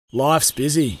Life's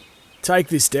busy. Take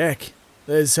this deck.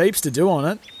 There's heaps to do on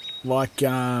it, like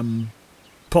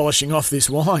polishing off this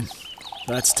wine.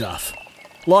 That's tough.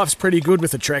 Life's pretty good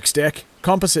with a Trex deck.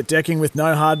 Composite decking with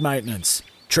no hard maintenance.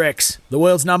 Trex, the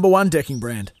world's #1 decking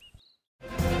brand.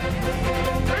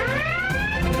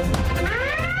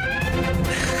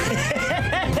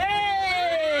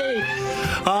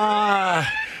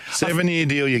 7-year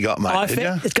deal you got, mate, did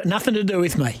you? It's got nothing to do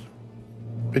with me.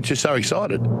 But you're so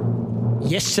excited.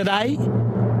 Yesterday,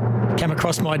 came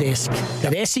across my desk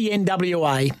that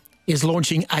SENWA is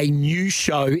launching a new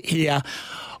show here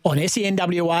on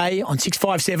SENWA on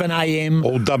 657 AM.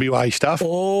 All WA stuff?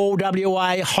 All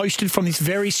WA, hosted from this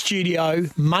very studio,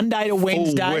 Monday to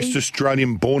Wednesday. All West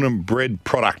Australian born and bred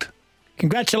product.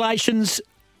 Congratulations.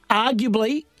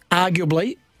 Arguably,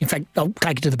 in fact, I'll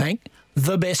take it to the bank,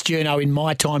 the best journo in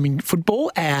my time in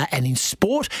football and in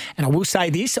sport. And I will say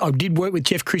this, I did work with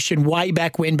Jeff Christian way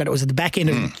back when, but it was at the back end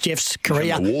of Jeff's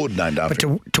career. An award named after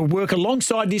him. But to work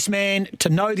alongside this man, to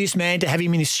know this man, to have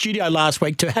him in his studio last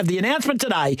week, to have the announcement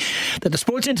today that the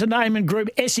Sports Entertainment Group,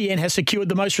 SEN, has secured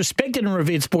the most respected and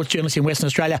revered sports journalist in Western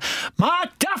Australia,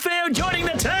 Mark Duffield, joining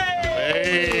the team.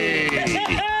 Hey.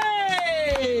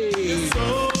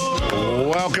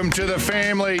 Welcome to the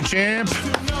family, champ.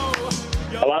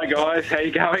 Hello, guys. How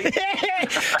you going?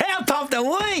 How pumped are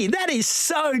we? That is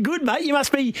so good, mate. You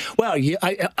must be, well,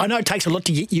 I know it takes a lot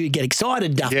to get you to get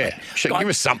excited, Duff. Yeah. Give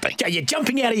us something. You're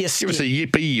jumping out of your skin. Give us a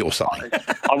yippee or something.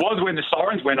 I was when the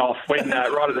sirens went off, right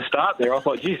at the start there. I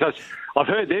thought, geez, I've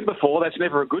heard them before. That's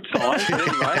never a good sign. But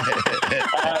anyway.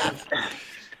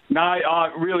 No,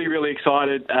 I'm really, really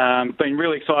excited. Been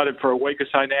really excited for a week or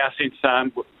so now since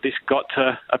this got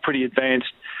to a pretty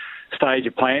advanced stage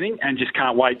of planning, and just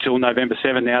can't wait till November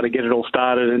 7 now to get it all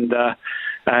started and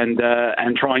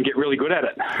try and get really good at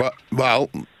it. Well,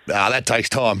 that takes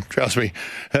time, trust me.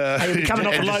 You're coming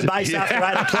off a low base after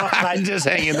 8 o'clock, mate. Just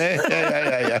hanging there.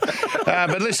 Yeah.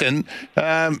 But listen,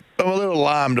 I'm a little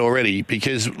alarmed already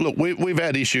because, look, we've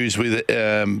had issues with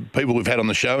people we've had on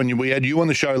the show, and we had you on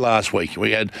the show last week.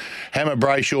 We had Hammer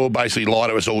Brayshaw basically lie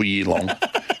to us all year long.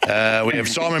 We have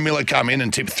Simon Miller come in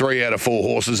and tip 3 out of 4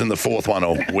 horses, and the 4th one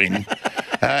will win.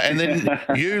 And then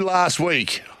you last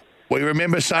week, we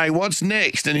remember saying, what's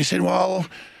next? And he said, well,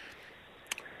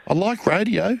 I like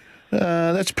radio.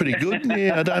 That's pretty good.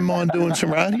 Yeah, I don't mind doing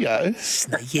some radio.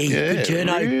 Sneaky. Good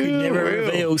journo. Good never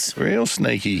reveals. Real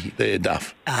sneaky there,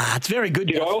 Duff. It's very good.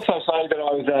 Did I also say that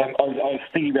I was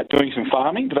thinking about doing some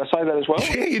farming? Did I say that as well?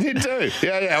 Yeah, you did too.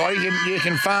 Yeah. Well, you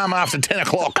can farm after 10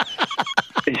 o'clock.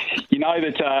 You know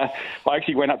that I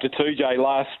actually went up to 2J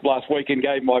last week and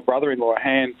gave my brother-in-law a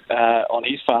hand on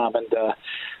his farm, and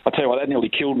I'll tell you what, that nearly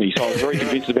killed me, so I was very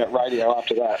convinced about radio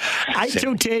after that. 8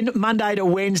 till 10, Monday to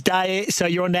Wednesday, so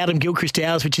you're on Adam Gilchrist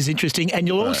hours, which is interesting, and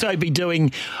you'll also be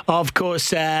doing, of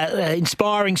course,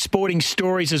 inspiring sporting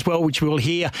stories as well, which we'll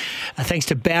hear thanks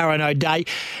to Barron O'Day.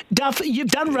 Duff, you've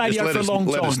done radio for a long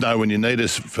time. Let us know when you need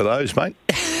us for those, mate.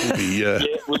 Yeah,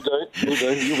 we'll do.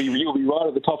 You'll be right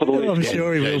at the top of the list. I'm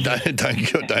sure he will.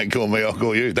 Don't call me, I'll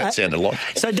call you. That sounded like.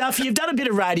 So, Duff, you've done a bit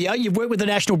of radio. You've worked with the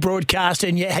national broadcaster,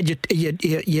 and you had your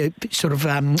sort of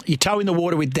your toe in the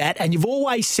water with that. And you've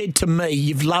always said to me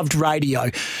you've loved radio.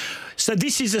 So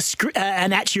this is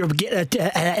an issue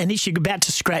about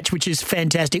to scratch, which is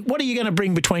fantastic. What are you going to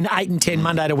bring between 8 and 10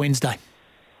 Monday to Wednesday?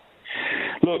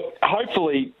 Look,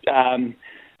 hopefully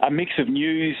a mix of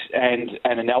news and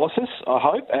analysis, I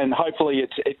hope, and hopefully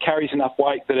it carries enough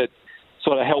weight that it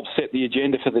sort of helps set the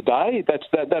agenda for the day.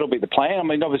 That'll be the plan. I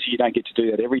mean, obviously you don't get to do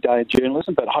that every day in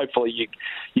journalism, but hopefully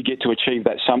you get to achieve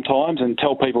that sometimes and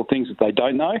tell people things that they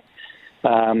don't know,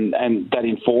 and that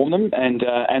inform them, and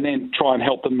then try and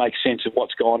help them make sense of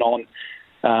what's gone on,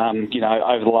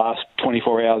 over the last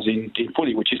 24 hours in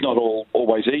footy, which is not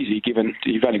always easy, given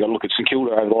you've only got to look at St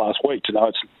Kilda over the last week to know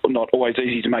it's not always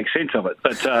easy to make sense of it.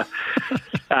 But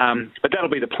that'll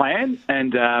be the plan,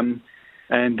 and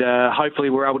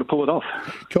hopefully we're able to pull it off.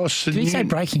 Gosh, did he say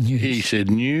breaking news? He said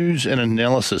news and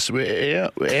analysis.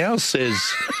 Ours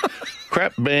says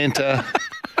crap banter,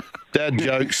 dad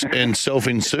jokes and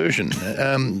self-insertion.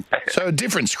 So a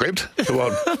different script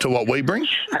to what we bring.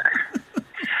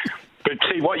 But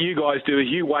see, what you guys do is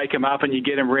you wake them up and you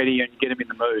get them ready and you get them in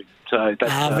the mood. So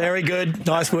that's very good.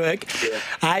 Nice work. Yeah.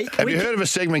 Hey, Have you heard of a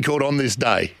segment called On This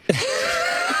Day?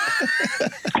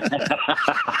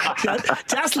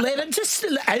 Just let it.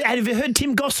 And have you heard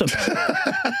Tim Gossip?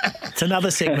 It's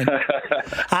another segment.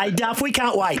 Hey, Duff, we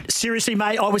can't wait. Seriously,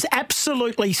 mate, I was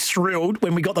absolutely thrilled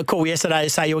when we got the call yesterday to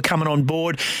say you were coming on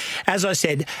board. As I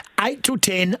said, 8 till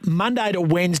 10, Monday to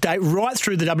Wednesday, right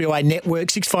through the WA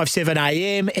network, 657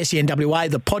 AM,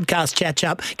 SENWA, the podcast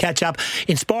catch up,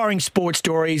 inspiring sports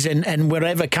stories and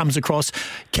whatever comes across.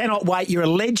 Cannot wait. You're a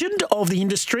legend of the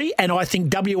industry, and I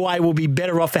think WA will be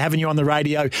better off for having you on the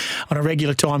radio on a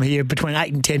regular time here between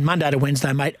 8 and 10, Monday to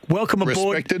Wednesday, mate. Welcome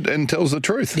aboard. Respected and tells the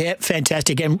truth. Yeah,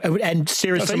 fantastic. And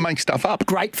seriously, doesn't make stuff up.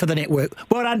 Great for the network.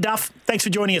 Well done, Duff. Thanks for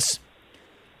joining us.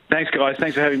 Thanks, guys.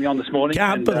 Thanks for having me on this morning.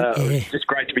 It's just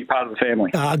great to be part of the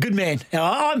family. Good man.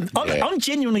 I'm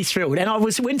genuinely thrilled. And I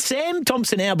was when Sam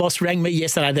Thompson, our boss, rang me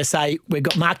yesterday to say we've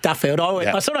got Mark Duffield.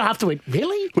 I sort of have to went,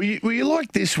 really? Were you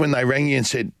like this when they rang you and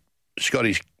said,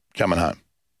 Scotty's coming home?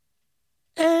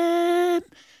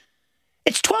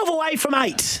 It's 12 away from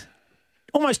 8.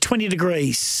 Almost 20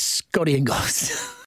 degrees, Scotty and guys.